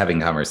end up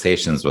having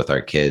conversations with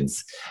our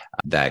kids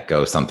that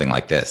go something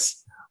like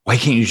this. Why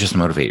can't you just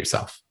motivate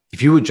yourself?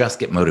 If you would just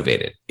get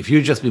motivated, if you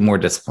would just be more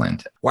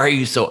disciplined, why are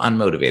you so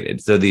unmotivated?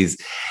 So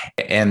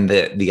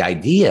the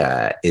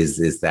idea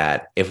is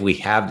that if we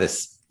have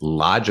this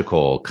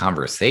logical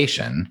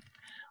conversation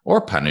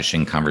or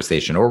punishing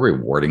conversation or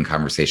rewarding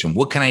conversation,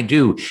 what can I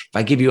do? If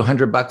I give you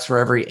 $100 for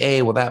every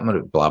A, will that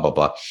blah, blah,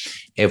 blah.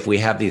 If we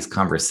have these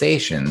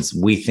conversations,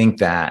 we think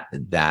that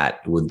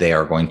they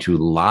are going to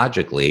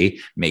logically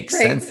make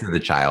sense to the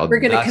child.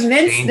 We're going to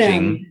convince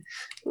them.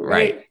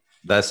 Right.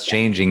 Thus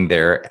changing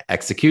their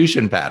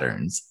execution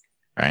patterns,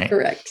 right?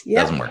 Correct.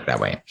 Yeah. Doesn't work that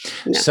way.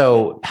 No.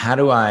 So how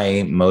do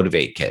I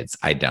motivate kids?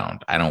 I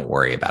don't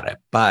worry about it.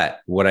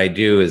 But what I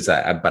do is,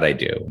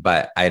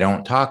 but I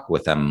don't talk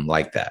with them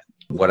like that.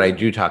 What I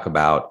do talk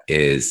about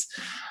is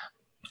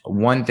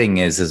one thing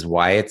is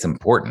why it's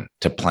important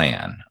to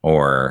plan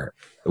or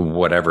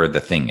whatever the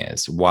thing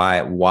is,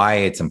 why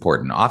it's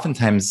important.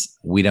 Oftentimes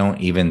we don't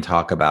even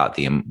talk about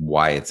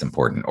why it's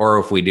important, or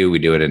if we do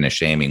it in a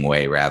shaming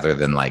way rather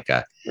than like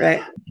a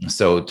right.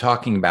 So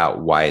talking about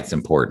why it's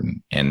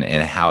important and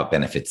how it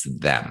benefits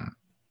them.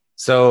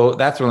 So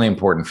that's really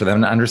important for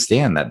them to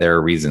understand that there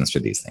are reasons for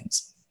these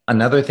things.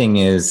 Another thing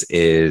is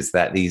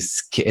that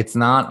it's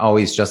not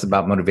always just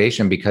about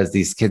motivation because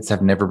these kids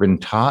have never been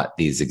taught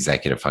these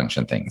executive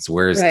function things.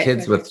 Whereas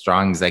kids with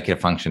strong executive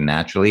function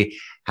naturally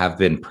have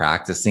been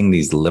practicing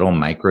these little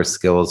micro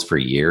skills for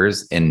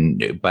years.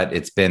 But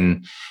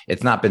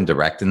it's not been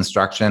direct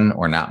instruction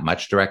or not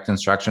much direct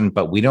instruction,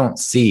 but we don't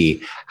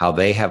see how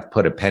they have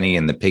put a penny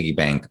in the piggy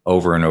bank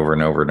over and over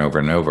and over and over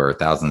and over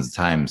thousands of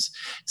times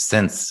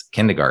since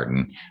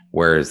kindergarten.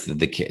 Whereas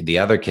the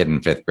other kid in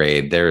 5th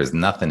grade, there is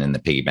nothing in the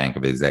piggy bank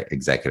of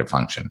executive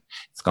function.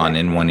 It's gone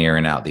in one ear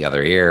and out the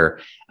other ear.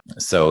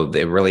 So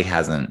they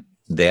haven't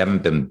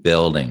been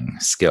building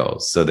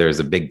skills. So there's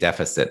a big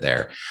deficit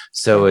there.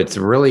 So it's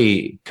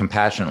really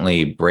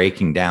compassionately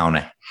breaking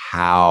down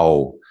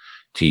how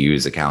to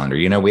use a calendar.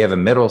 We have a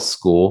middle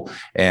school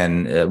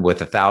and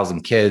with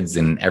 1,000 kids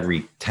in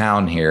every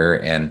town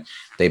here, and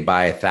they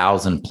buy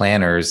 1,000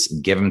 planners,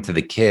 give them to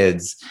the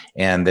kids,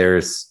 and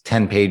there's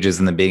 10 pages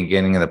in the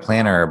beginning of the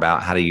planner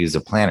about how to use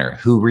a planner.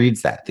 Who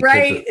reads that?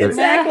 Right,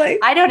 exactly.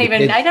 I don't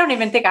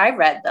even think I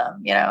read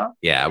them, Yeah,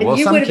 well,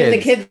 you would have been the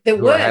kid that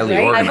would, right?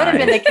 I would have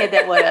been the kid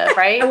that would have,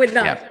 right? I would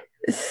not. Yeah.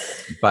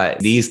 But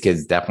these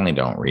kids definitely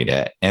don't read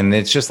it. And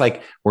it's just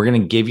like, we're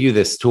going to give you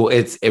this tool.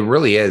 It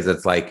really is.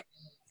 It's like,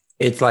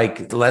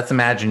 let's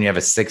imagine you have a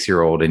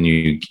 6-year-old and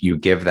you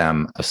give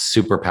them a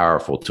super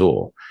powerful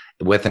tool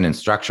with an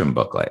instruction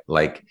booklet.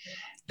 Like,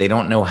 they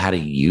don't know how to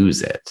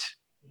use it.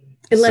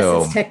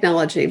 Unless it's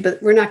technology,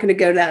 but we're not going to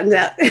go down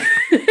that.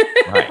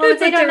 Right. Well, if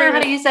they don't know how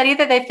to use that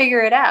either, they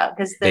figure it out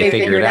because they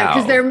figure it out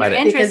because they're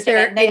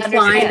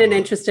inclined and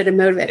interested and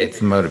motivated.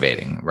 It's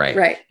motivating, right?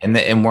 Right.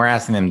 And we're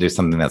asking them to do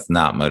something that's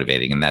not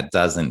motivating, and that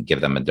doesn't give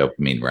them a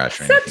dopamine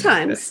rush. Or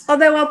sometimes,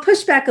 although I'll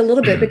push back a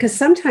little bit because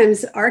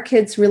sometimes our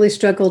kids really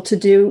struggle to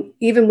do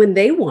even when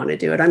they want to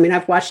do it. I mean,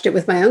 I've watched it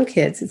with my own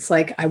kids. It's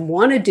like, I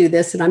want to do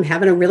this, and I'm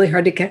having a really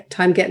hard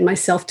time getting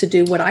myself to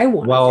do what I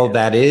want. Well,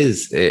 that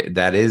is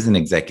an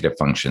executive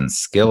function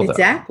skill, though.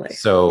 Exactly.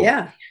 So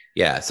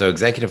yeah. So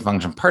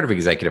part of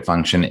executive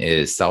function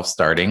is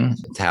self-starting,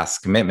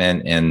 task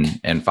commitment,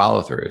 and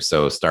follow through.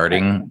 So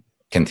starting,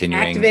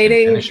 continuing,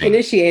 activating,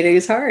 initiating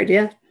is hard.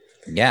 Yeah.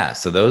 Yeah.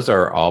 So those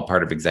are all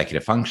part of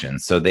executive function.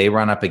 So they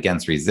run up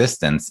against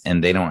resistance,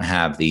 and they don't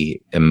have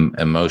the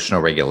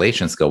emotional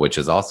regulation skill, which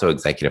is also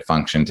executive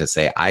function, to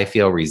say, I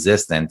feel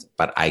resistant,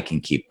 but I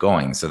can keep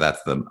going. So that's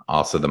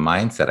also the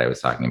mindset I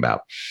was talking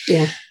about.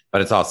 Yeah.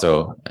 But it's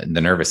also the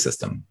nervous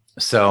system.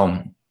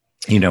 So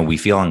we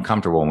feel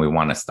uncomfortable and we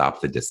want to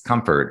stop the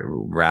discomfort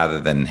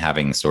rather than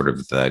having sort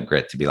of the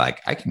grit to be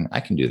like, I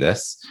can do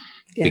this,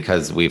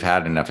 because we've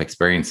had enough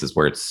experiences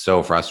where it's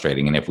so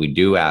frustrating. And if we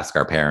do ask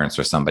our parents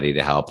or somebody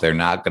to help, they're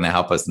not going to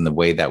help us in the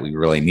way that we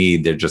really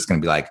need. They're just going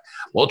to be like,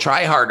 well,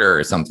 try harder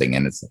or something.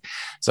 And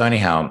so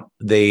anyhow,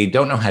 they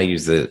don't know how to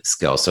use the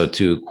skill. So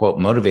to quote,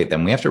 motivate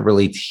them, we have to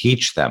really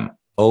teach them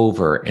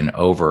over and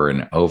over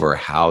and over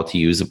how to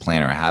use a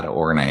planner, how to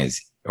organize,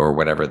 or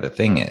whatever the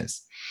thing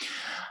is.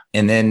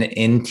 And then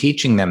in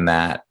teaching them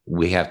that,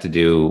 we have to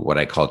do what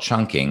I call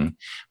chunking,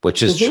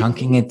 which is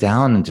chunking it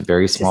down into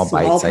very small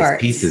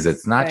bite-sized pieces.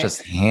 It's not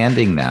just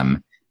handing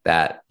them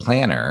that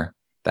planner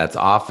that's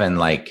often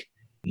like,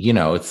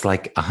 it's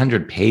like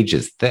 100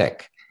 pages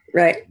thick.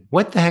 Right.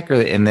 What the heck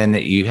and then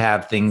you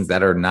have things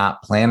that are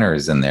not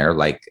planners in there,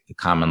 like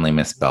commonly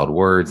misspelled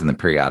words in the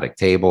periodic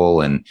table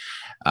and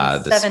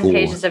the 7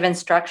 pages of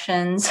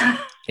instructions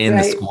in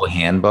the school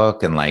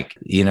handbook. And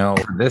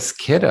for this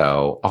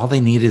kiddo, all they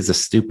need is a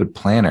stupid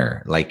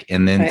planner,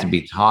 and then to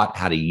be taught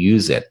how to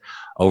use it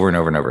over and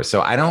over and over.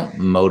 So I don't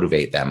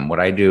motivate them. What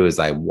I do is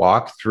I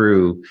walk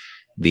through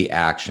the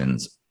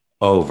actions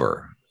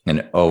over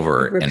and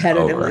over and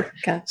over.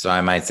 Okay. So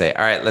I might say,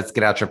 all right, let's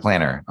get out your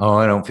planner. Oh,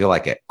 I don't feel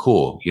like it.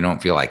 Cool. You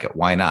don't feel like it.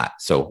 Why not?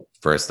 So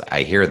first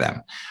I hear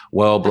them.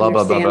 Well, blah,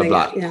 blah, blah, blah,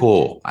 blah. Yeah.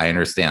 Cool. I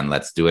understand.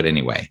 Let's do it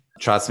anyway.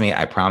 Trust me.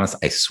 I promise.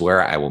 I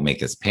swear I will make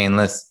this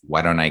painless.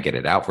 Why don't I get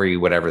it out for you?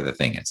 Whatever the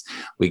thing is,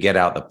 we get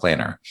out the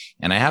planner,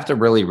 and I have to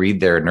really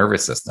read their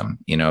nervous system.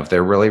 If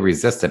they're really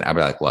resistant, I'll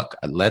be like, look,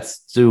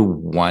 let's do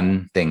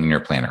one thing in your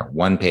planner,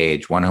 1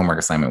 page, 1 homework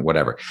assignment,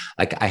 whatever.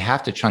 I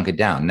have to chunk it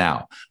down.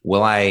 Now,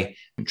 will I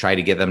try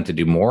to get them to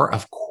do more?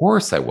 Of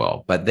course I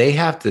will, but they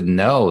have to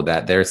know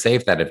that they're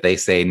safe, that if they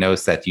say, no,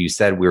 Seth, you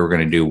said we were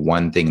going to do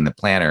one thing in the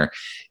planner,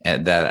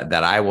 and that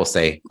I will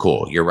say,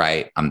 cool, you're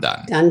right. I'm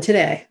done. Done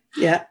today.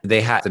 Yeah.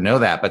 They have to know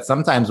that. But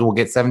sometimes we'll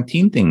get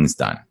 17 things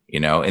done,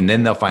 and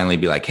then they'll finally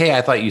be like, hey,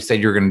 I thought you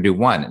said you were going to do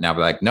 1. And I'll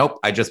be like, nope,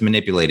 I just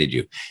manipulated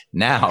you.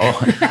 Now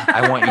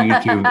I want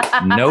you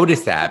to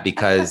notice that,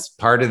 because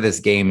part of this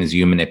game is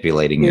you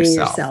manipulating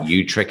yourself.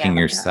 You tricking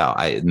yourself.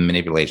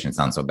 Manipulation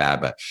sounds so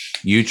bad, but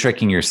you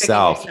tricking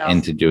yourself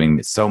into doing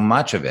this. So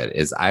much of it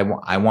is I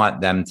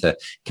want them to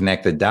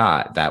connect the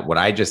dot that what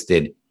I just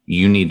did,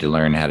 you need to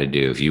learn how to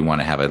do if you want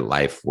to have a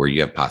life where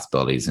you have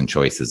possibilities and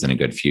choices and a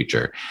good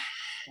future.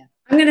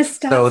 I'm going to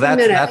stop. So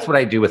that's what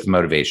I do with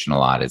motivation a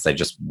lot, is I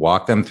just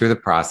walk them through the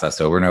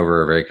process over and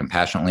over, very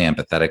compassionately,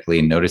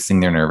 empathetically, noticing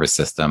their nervous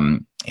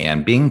system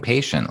and being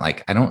patient.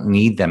 I don't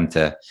need them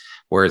to,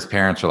 whereas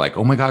parents are like,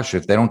 oh my gosh,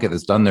 if they don't get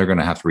this done, they're going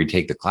to have to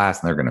retake the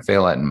class and they're going to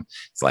fail it. And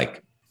it's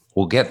like,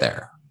 we'll get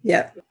there.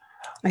 Yeah.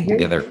 We'll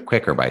get there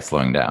quicker by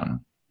slowing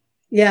down.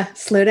 Yeah,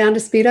 slow down to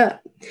speed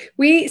up.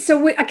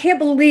 I can't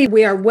believe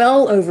we are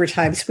well over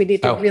time, so we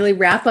need to really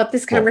wrap up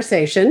this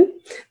conversation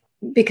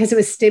because it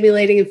was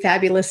stimulating and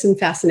fabulous and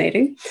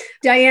fascinating.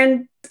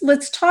 Diane,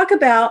 let's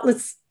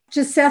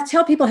just Seth,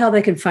 tell people how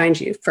they can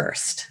find you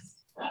first.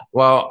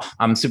 Well,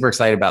 I'm super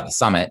excited about the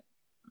summit,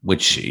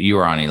 which you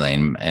were on,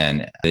 Elaine,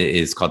 and it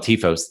is called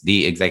TFOS,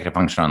 the Executive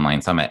Function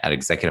Online Summit at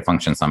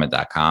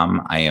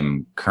executivefunctionsummit.com. I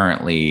am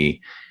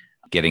currently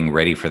getting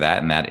ready for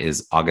that, and that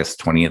is August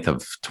 20th of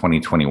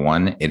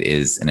 2021. It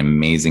is an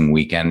amazing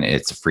weekend.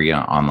 It's a free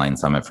online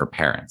summit for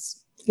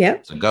parents.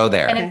 Yep. So go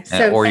there,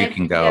 or you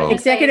can go.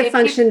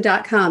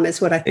 Executivefunction.com is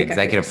what I think.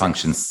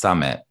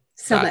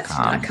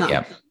 Executivefunctionsummit.com.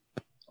 Yep.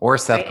 Or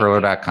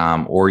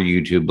SethPerler.com or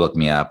YouTube. Look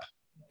me up.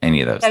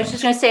 Any of those. I was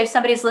just going to say, if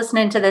somebody's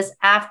listening to this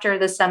after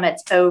the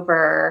summit's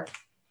over,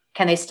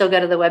 can they still go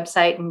to the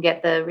website and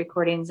get the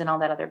recordings and all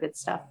that other good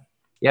stuff?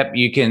 Yep,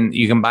 you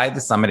can buy the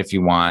summit if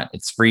you want.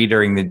 It's free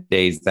during the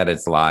days that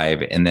it's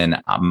live. And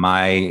then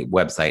my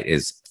website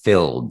is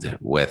filled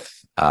with,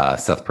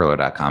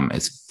 SethPerler.com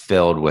is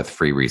filled with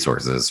free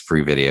resources,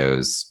 free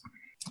videos.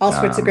 All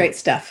sorts of great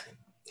stuff.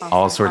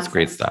 All sorts of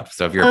great stuff.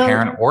 So if you're a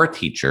parent or a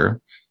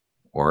teacher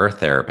or a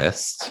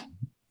therapist.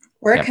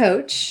 Or a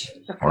coach.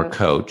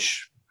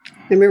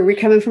 Remember, we're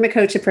coming from a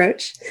coach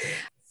approach.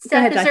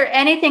 Seth, is there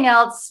anything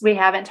else we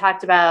haven't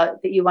talked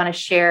about that you want to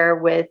share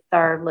with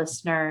our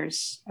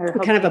listeners? Or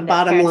kind of a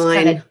bottom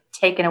line kind of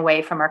taken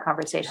away from our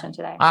conversation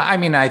today? I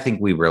mean, I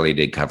think we really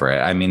did cover it.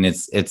 I mean,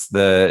 it's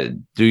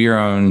the do your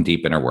own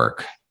deep inner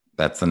work.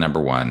 That's the number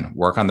one.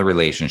 Work on the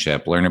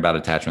relationship, learn about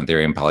attachment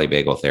theory and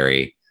polyvagal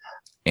theory.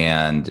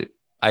 And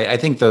I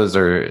think those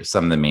are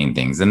some of the main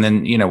things. And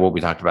then, what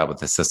we talked about with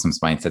the systems,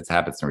 mindsets,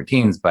 habits, and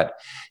routines. But,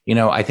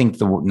 I think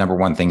the number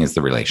one thing is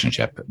the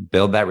relationship.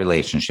 Build that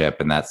relationship.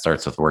 And that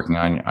starts with working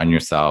on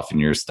yourself and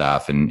your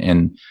stuff.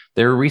 And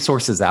there are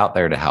resources out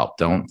there to help.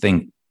 Don't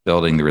think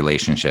building the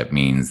relationship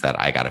means that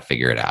I got to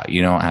figure it out.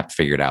 You don't have to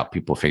figure it out.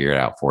 People figure it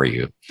out for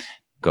you.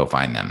 Go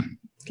find them.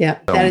 Yeah,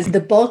 that is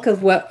the bulk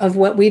of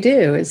what we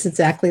do is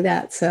exactly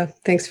that. So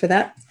thanks for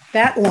that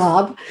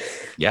lob.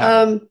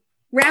 Yeah.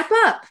 Wrap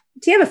up.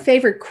 Do you have a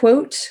favorite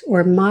quote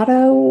or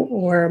motto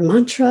or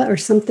mantra or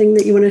something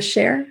that you want to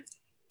share?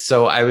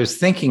 So I was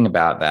thinking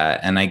about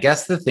that. And I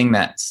guess the thing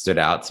that stood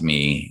out to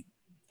me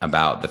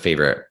about the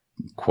favorite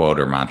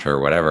quote or mantra or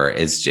whatever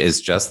is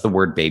just the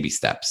word baby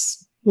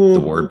steps. Mm-hmm.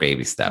 The word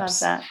baby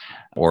steps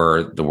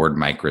or the word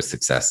micro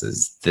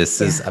successes.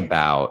 This is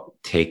about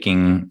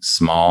taking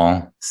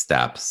small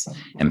steps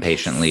and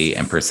patiently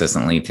and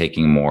persistently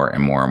taking more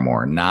and more and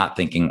more, not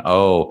thinking,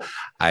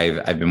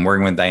 I've been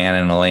working with Diane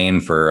and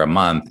Elaine for a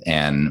month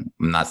and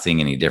I'm not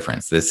seeing any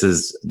difference. This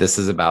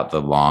is about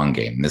the long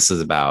game. This is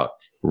about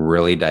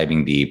really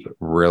diving deep,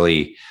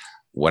 really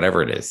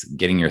whatever it is,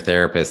 getting your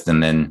therapist.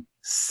 And then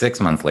 6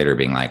 months later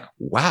being like,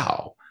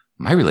 wow,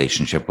 my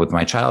relationship with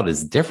my child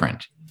is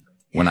different.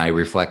 When I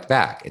reflect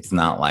back, it's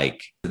not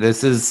like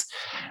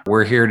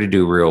we're here to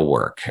do real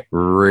work.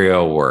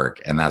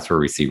 And that's where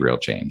we see real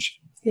change.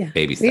 Yeah.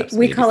 Baby steps.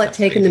 We call it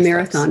taking the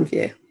marathon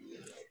view.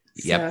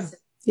 Yep. So,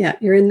 yeah.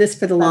 You're in this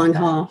for the long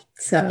haul.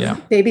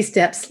 So baby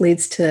steps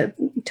leads to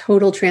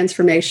total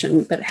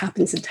transformation, but it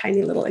happens in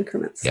tiny little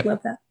increments. Yep.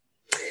 Love that.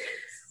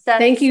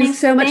 Thank you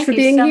so much for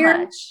being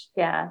here.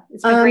 Yeah.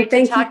 It's been great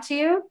to talk to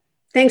you.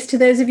 Thanks to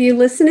those of you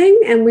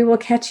listening, and we will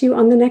catch you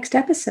on the next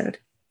episode.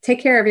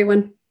 Take care,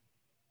 everyone.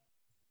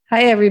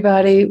 Hi,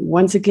 everybody.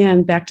 Once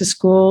again, back to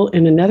school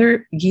in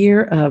another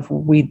year of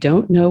we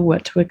don't know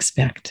what to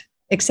expect,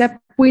 except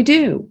we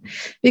do,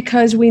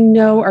 because we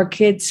know our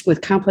kids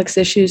with complex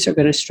issues are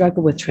going to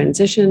struggle with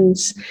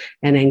transitions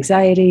and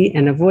anxiety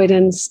and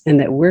avoidance, and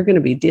that we're going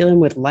to be dealing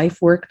with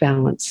life-work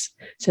balance.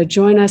 So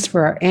join us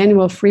for our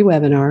annual free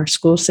webinar,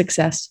 School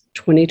Success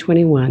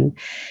 2021,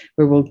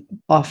 where we'll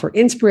offer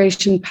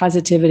inspiration,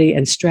 positivity,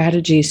 and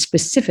strategies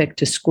specific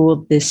to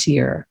school this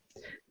year.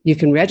 You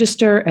can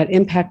register at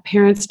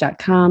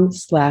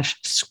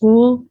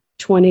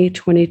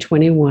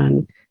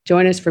impactparents.com/school2021.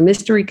 Join us for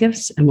mystery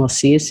gifts, and we'll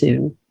see you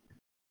soon.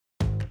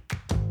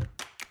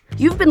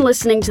 You've been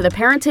listening to the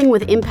Parenting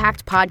with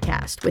Impact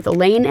podcast with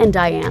Elaine and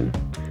Diane.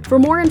 For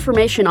more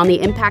information on the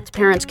Impact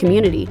Parents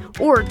community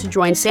or to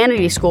join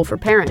Sanity School for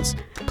Parents,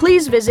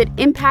 please visit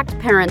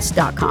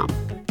impactparents.com.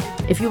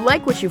 If you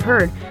like what you've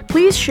heard,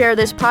 please share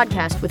this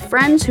podcast with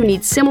friends who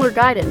need similar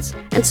guidance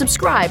and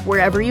subscribe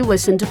wherever you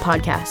listen to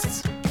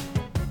podcasts.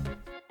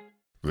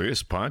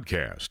 This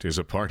podcast is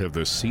a part of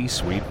the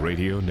C-Suite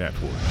Radio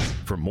Network.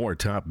 For more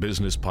top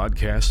business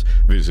podcasts,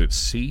 visit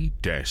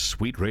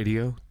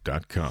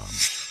c-suiteradio.com.